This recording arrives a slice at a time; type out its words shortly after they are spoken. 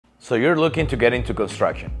So you're looking to get into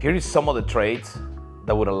construction. Here is some of the trades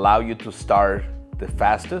that would allow you to start the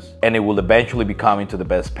fastest, and it will eventually become into the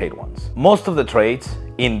best paid ones. Most of the trades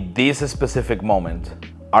in this specific moment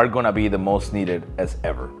are gonna be the most needed as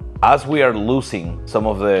ever. As we are losing some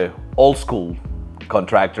of the old school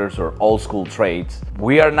contractors or old school trades,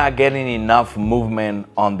 we are not getting enough movement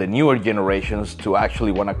on the newer generations to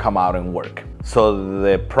actually want to come out and work. So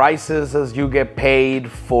the prices as you get paid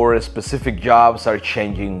for specific jobs are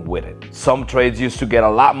changing with it. Some trades used to get a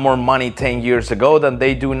lot more money 10 years ago than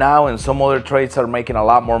they do now, and some other trades are making a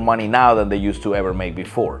lot more money now than they used to ever make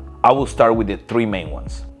before. I will start with the three main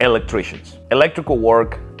ones. Electricians. Electrical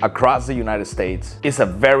work across the United States is a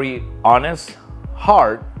very honest,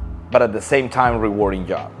 hard, but at the same time rewarding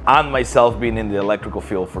job. I myself been in the electrical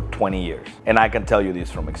field for 20 years, and I can tell you this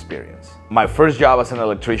from experience. My first job as an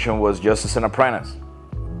electrician was just as an apprentice.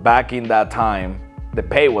 Back in that time, the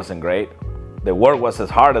pay wasn't great. The work was as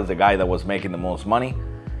hard as the guy that was making the most money,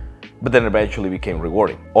 but then eventually became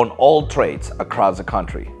rewarding. On all trades across the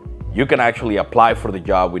country, you can actually apply for the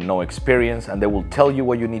job with no experience, and they will tell you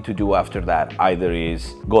what you need to do after that. Either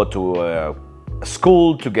is go to a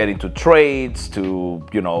school to get into trades, to,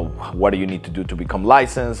 what do you need to do to become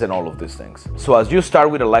licensed and all of these things. So as you start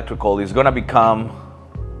with electrical, it's gonna become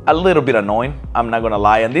a little bit annoying, I'm not gonna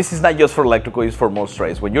lie. And this is not just for electrical, it's for most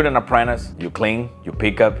trades. When you're an apprentice, you clean, you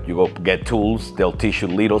pick up, you go get tools, they'll teach you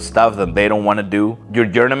little stuff that they don't wanna do. Your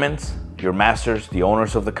journeymen, your masters, the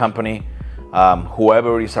owners of the company,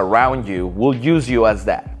 whoever is around you will use you as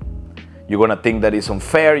that. You're gonna think that it's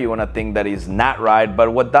unfair, you're gonna think that it's not right, but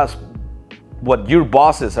what your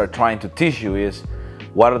bosses are trying to teach you is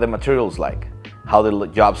what are the materials like, how the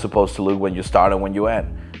job's supposed to look when you start and when you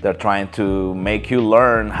end. They're trying to make you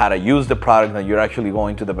learn how to use the product that you're actually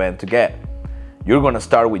going to the vent to get. You're gonna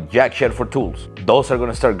start with jack shed for tools. Those are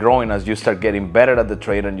gonna start growing as you start getting better at the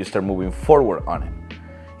trade and you start moving forward on it.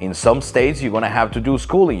 In some states, you're gonna have to do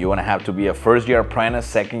schooling. You're gonna have to be a first year apprentice,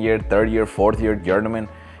 second year, third year, fourth year journeyman,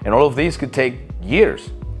 and all of these could take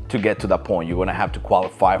years to get to that point. You're gonna have to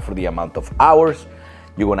qualify for the amount of hours.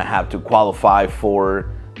 You're gonna have to qualify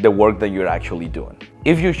for the work that you're actually doing.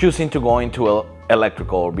 If you're choosing to go into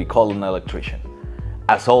electrical or be called an electrician,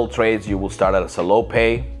 as all trades, you will start as a low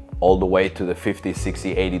pay all the way to the $50,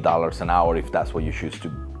 $60, $80 an hour if that's what you choose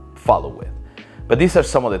to follow with. But these are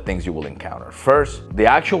some of the things you will encounter. First, the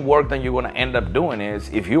actual work that you're gonna end up doing is,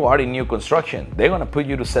 if you are in new construction, they're gonna put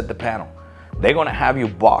you to set the panel. They're gonna have you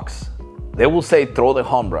box. They will say throw the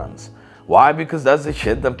home runs. Why? Because that's the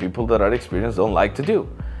shit that people that are experienced don't like to do.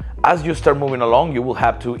 As you start moving along, you will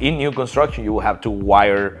have to, in new construction, you will have to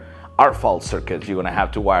wire RFAL circuits. You're gonna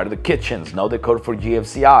have to wire the kitchens, know the code for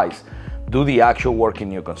GFCIs, do the actual work in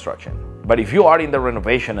new construction. But if you are in the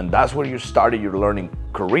renovation and that's where you started your learning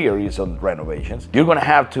career is on renovations, you're gonna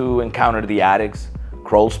have to encounter the attics,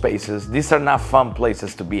 crawl spaces. These are not fun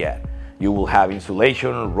places to be at. You will have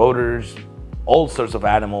insulation, rotors, all sorts of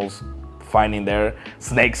animals, finding their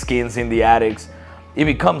snake skins in the attics. It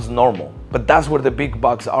becomes normal, but that's where the big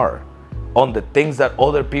bucks are, on the things that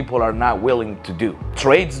other people are not willing to do.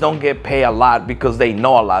 Trades don't get paid a lot because they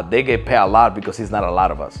know a lot. They get paid a lot because it's not a lot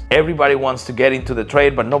of us. Everybody wants to get into the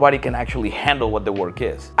trade, but nobody can actually handle what the work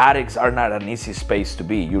is. Attics are not an easy space to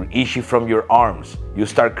be. You're itchy from your arms. You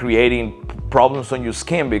start creating problems on your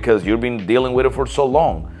skin because you've been dealing with it for so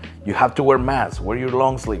long. You have to wear masks, wear your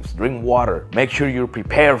long sleeves, drink water, make sure you're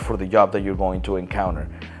prepared for the job that you're going to encounter.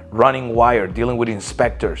 Running wire, dealing with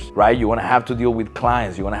inspectors, right? You're gonna have to deal with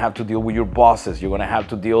clients, you're gonna have to deal with your bosses, you're gonna have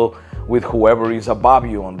to deal with whoever is above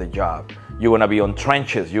you on the job. You're gonna be on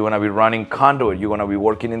trenches, you're gonna be running conduit, you're gonna be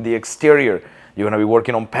working in the exterior, you're gonna be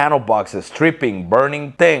working on panel boxes, stripping,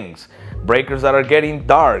 burning things, breakers that are getting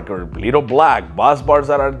dark or little black, bus bars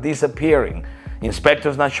that are disappearing,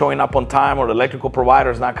 inspectors not showing up on time, or electrical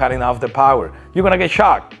providers not cutting off the power. You're gonna get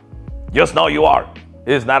shocked. Just know you are.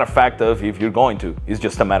 It's not a fact of if you're going to, it's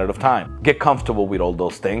just a matter of time. Get comfortable with all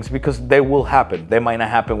those things because they will happen. They might not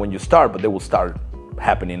happen when you start, but they will start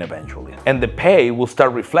happening eventually. And the pay will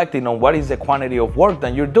start reflecting on what is the quantity of work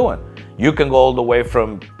that you're doing. You can go all the way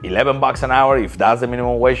from 11 bucks an hour, if that's the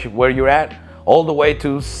minimum wage where you're at, all the way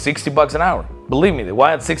to 60 bucks an hour. Believe me, the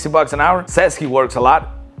one at 60 bucks an hour says he works a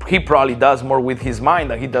lot. He probably does more with his mind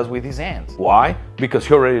than he does with his hands. Why? Because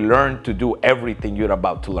he already learned to do everything you're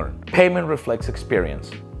about to learn. Payment reflects experience.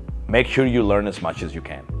 Make sure you learn as much as you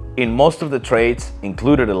can. In most of the trades,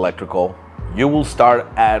 included electrical, you will start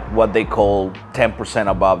at what they call 10%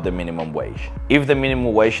 above the minimum wage. If the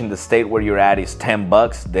minimum wage in the state where you're at is 10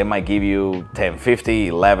 bucks, they might give you 10.50,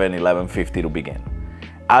 11.50 to begin.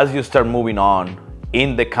 As you start moving on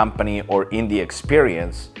in the company or in the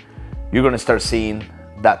experience, you're gonna start seeing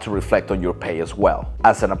that to reflect on your pay as well.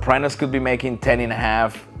 As an apprentice could be making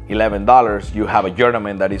 $10.50, $11, you have a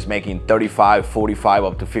journeyman that is making 35, 45,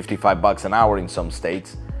 up to 55 bucks an hour in some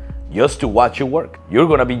states just to watch you work. You're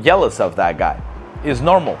gonna be jealous of that guy. It's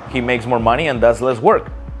normal. He makes more money and does less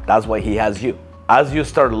work. That's why he has you. As you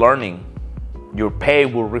start learning, your pay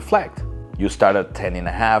will reflect. You start at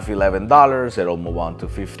 $10.50, $11, it'll move on to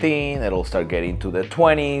 15, it'll start getting to the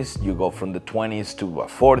 20s, you go from the 20s to a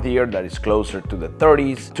fourth year that is closer to the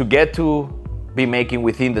 30s. To get to be making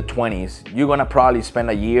within the 20s, you're gonna probably spend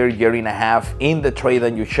a year, year and a half in the trade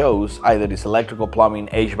that you chose, either it's electrical, plumbing,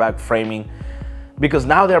 HVAC, framing, because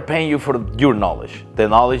now they're paying you for your knowledge, the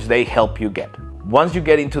knowledge they help you get. Once you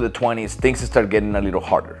get into the 20s, things start getting a little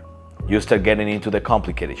harder. You start getting into the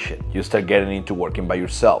complicated shit. You start getting into working by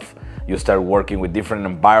yourself. You start working with different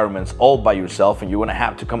environments all by yourself, and you're gonna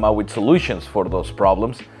have to come up with solutions for those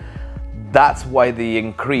problems. That's why the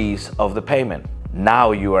increase of the payment.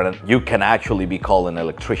 Now you can actually be called an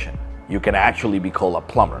electrician. You can actually be called a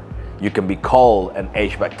plumber. You can be called an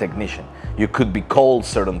HVAC technician. You could be called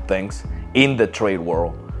certain things in the trade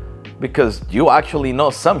world because you actually know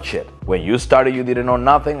some shit. When you started, you didn't know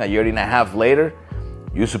nothing. A year and a half later,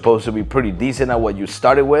 you're supposed to be pretty decent at what you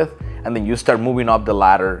started with, and then you start moving up the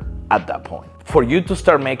ladder at that point. For you to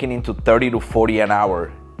start making into 30 to 40 an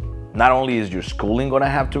hour, not only is your schooling gonna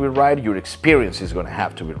have to be right, your experience is gonna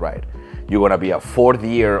have to be right. You're gonna be a fourth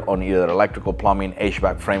year on either electrical, plumbing,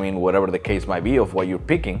 HVAC, framing, whatever the case might be of what you're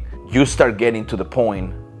picking. You start getting to the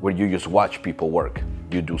point where you just watch people work.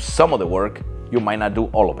 You do some of the work, you might not do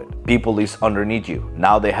all of it. People is underneath you.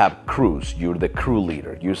 Now they have crews, you're the crew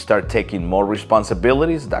leader. You start taking more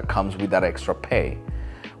responsibilities, that comes with that extra pay.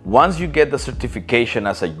 Once you get the certification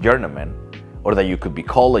as a journeyman, or that you could be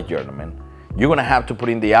called a journeyman, you're gonna have to put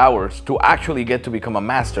in the hours to actually get to become a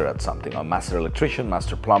master at something, a master electrician,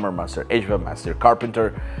 master plumber, master HVAC, master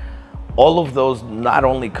carpenter. All of those not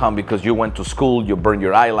only come because you went to school, you burned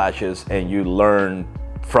your eyelashes, and you learned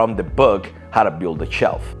from the book how to build a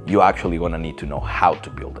shelf. You actually gonna need to know how to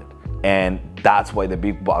build it. And that's why the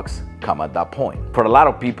big bucks come at that point. For a lot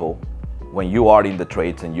of people, when you are in the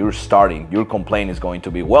trades and you're starting, your complaint is going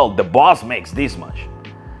to be, well, the boss makes this much.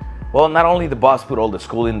 Well, not only the boss put all the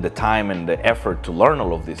schooling, the time and the effort to learn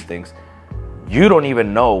all of these things, you don't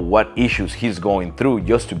even know what issues he's going through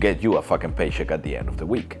just to get you a fucking paycheck at the end of the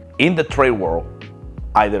week. In the trade world,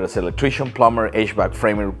 either as electrician, plumber, HVAC,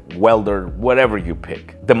 framer, welder, whatever you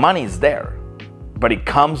pick, the money is there, but it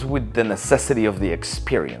comes with the necessity of the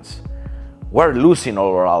experience. We're losing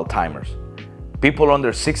all our old-timers. People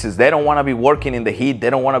under 60s, they don't want to be working in the heat, they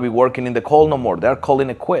don't want to be working in the cold no more, they're calling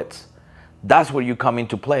it quits. That's where you come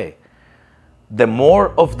into play. The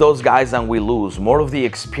more of those guys that we lose, more of the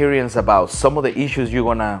experience about some of the issues you're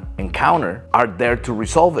gonna encounter are there to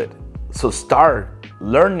resolve it. So start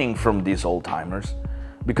learning from these old-timers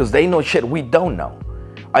because they know shit we don't know.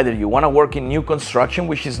 Either you want to work in new construction,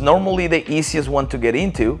 which is normally the easiest one to get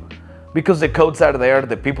into because the codes are there,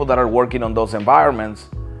 the people that are working on those environments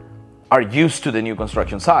are used to the new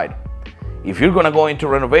construction side. If you're gonna go into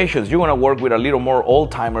renovations, you're gonna work with a little more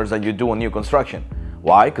old-timers than you do on new construction.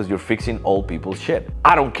 Why? Because you're fixing old people's shit.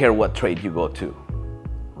 I don't care what trade you go to.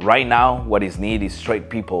 Right now, what is needed is straight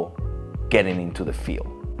people getting into the field.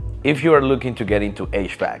 If you are looking to get into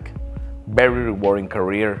HVAC, very rewarding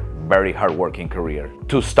career, very hardworking career.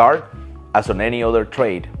 To start, as on any other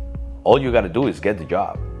trade, all you gotta do is get the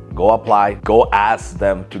job. Go apply, go ask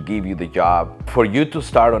them to give you the job. For you to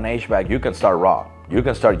start on HVAC, you can start raw. You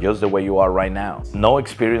can start just the way you are right now. No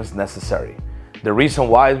experience necessary. The reason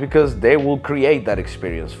why is because they will create that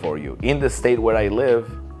experience for you. In the state where I live,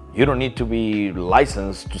 you don't need to be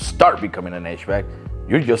licensed to start becoming an HVAC.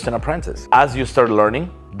 You're just an apprentice. As you start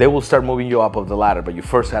learning, they will start moving you up of the ladder, but you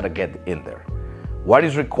first had to get in there. What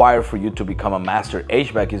is required for you to become a master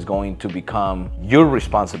HVAC is going to become your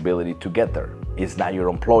responsibility to get there. It's not your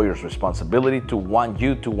employer's responsibility to want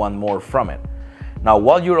you to want more from it. Now,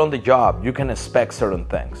 while you're on the job, you can expect certain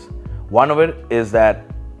things. One of it is that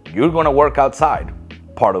you're gonna work outside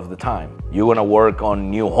part of the time. You're gonna work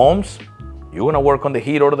on new homes. You're gonna work on the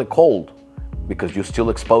heat or the cold because you're still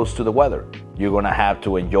exposed to the weather. You're gonna have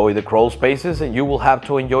to enjoy the crawl spaces and you will have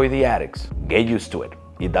to enjoy the attics. Get used to it.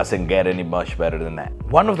 It doesn't get any much better than that.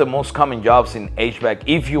 One of the most common jobs in HVAC,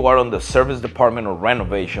 if you are on the service department or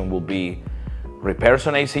renovation, will be repairs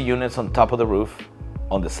on AC units on top of the roof,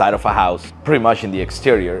 on the side of a house, pretty much in the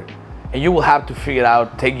exterior. And you will have to figure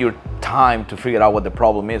out, take your time to figure out what the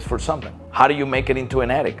problem is for something. How do you make it into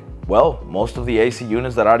an attic? Well, most of the AC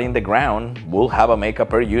units that are in the ground will have a makeup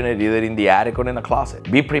per unit either in the attic or in the closet.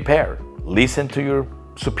 Be prepared. Listen to your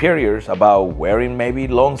superiors about wearing maybe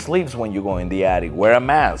long sleeves when you go in the attic, wear a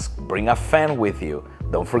mask, bring a fan with you,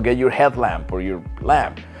 don't forget your headlamp or your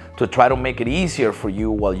lamp to try to make it easier for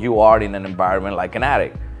you while you are in an environment like an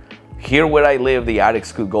attic. Here where I live, the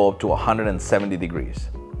attics could go up to 170 degrees.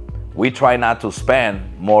 We try not to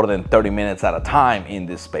spend more than 30 minutes at a time in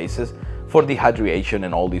these spaces for dehydration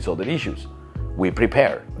and all these other issues. We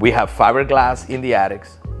prepare. We have fiberglass in the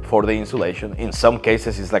attics for the insulation. In some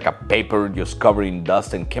cases, it's like a paper just covering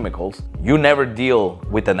dust and chemicals. You never deal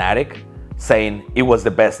with an attic saying it was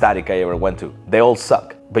the best attic I ever went to. They all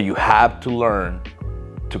suck, but you have to learn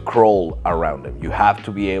to crawl around them. You have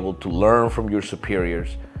to be able to learn from your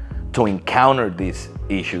superiors to encounter these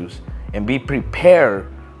issues and be prepared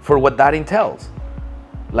for what that entails.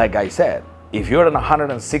 Like I said, if you're in a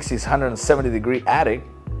 160, 170 degree attic,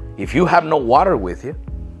 if you have no water with you,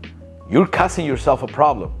 you're causing yourself a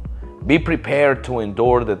problem. Be prepared to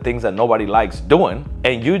endure the things that nobody likes doing,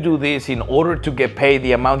 and you do this in order to get paid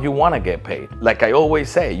the amount you want to get paid. Like I always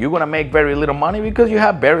say, you're gonna make very little money because you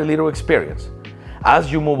have very little experience.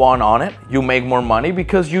 As you move on it, you make more money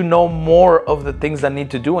because you know more of the things that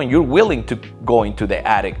need to do and you're willing to go into the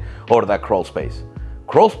attic or that crawl space.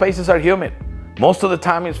 Crawl spaces are humid. Most of the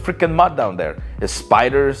time it's freaking mud down there. It's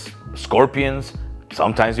spiders, scorpions,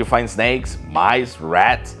 sometimes you find snakes, mice,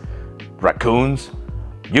 rats, raccoons,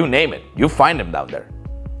 you name it, you find them down there.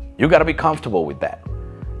 You gotta be comfortable with that.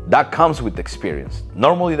 That comes with experience.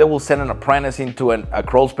 Normally they will send an apprentice into a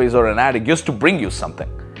crawl space or an attic just to bring you something,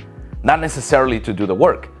 not necessarily to do the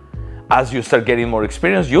work. As you start getting more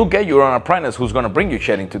experience, you'll get your own apprentice who's gonna bring you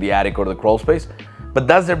shit into the attic or the crawl space, but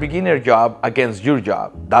that's their beginner job against your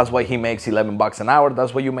job. That's why he makes 11 bucks an hour,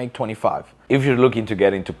 that's why you make 25. If you're looking to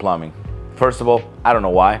get into plumbing, first of all, I don't know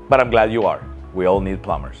why, but I'm glad you are. We all need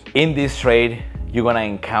plumbers. In this trade, you're gonna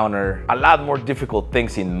encounter a lot more difficult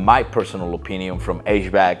things, in my personal opinion, from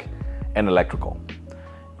HVAC and electrical.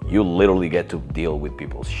 You literally get to deal with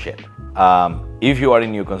people's shit. If you are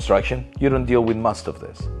in new construction, you don't deal with most of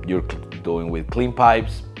this. You're doing with clean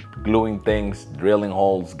pipes, gluing things, drilling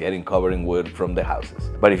holes, getting covering wood from the houses.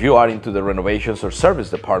 But if you are into the renovations or service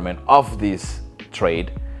department of this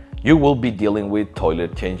trade, you will be dealing with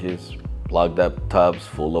toilet changes, plugged up tubs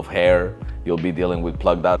full of hair. You'll be dealing with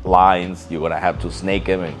plugged out lines. You're gonna have to snake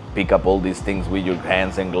them and pick up all these things with your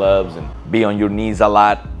hands and gloves and be on your knees a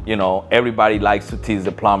lot. You know, everybody likes to tease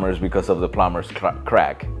the plumbers because of the plumber's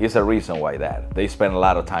crack. It's a reason why that. They spend a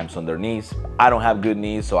lot of times on their knees. I don't have good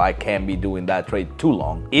knees, so I can't be doing that trade too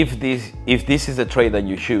long. If this is a trade that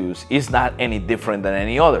you choose, it's not any different than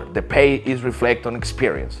any other. The pay is reflect on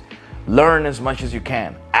experience. Learn as much as you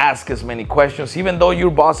can. Ask as many questions, even though your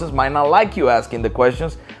bosses might not like you asking the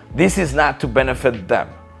questions. This is not to benefit them.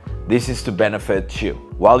 This is to benefit you.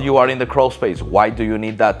 While you are in the crawl space, why do you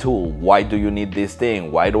need that tool? Why do you need this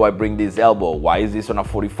thing? Why do I bring this elbow? Why is this on a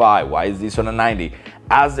 45? Why is this on a 90?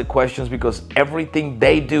 Ask the questions, because everything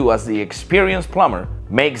they do as the experienced plumber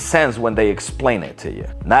makes sense when they explain it to you.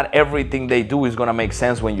 Not everything they do is gonna make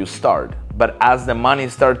sense when you start, but as the money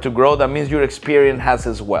starts to grow, that means your experience has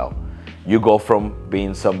as well. You go from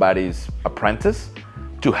being somebody's apprentice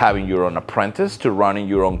to having your own apprentice, to running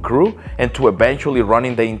your own crew, and to eventually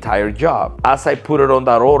running the entire job. As I put it on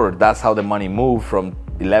that order, that's how the money moved from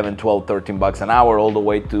 11, 12, 13 bucks an hour all the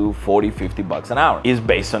way to 40, 50 bucks an hour. It's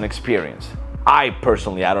based on experience. I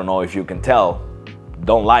personally, I don't know if you can tell,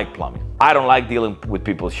 don't like plumbing. I don't like dealing with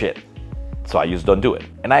people's shit, so I just don't do it.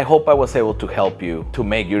 And I hope I was able to help you to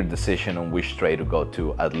make your decision on which trade to go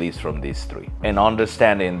to, at least from these three, and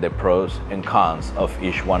understanding the pros and cons of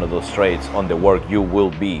each one of those trades on the work you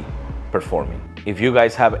will be performing. If you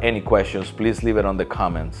guys have any questions, please leave it on the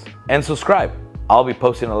comments and subscribe. I'll be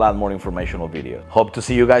posting a lot more informational videos. Hope to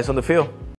see you guys on the field.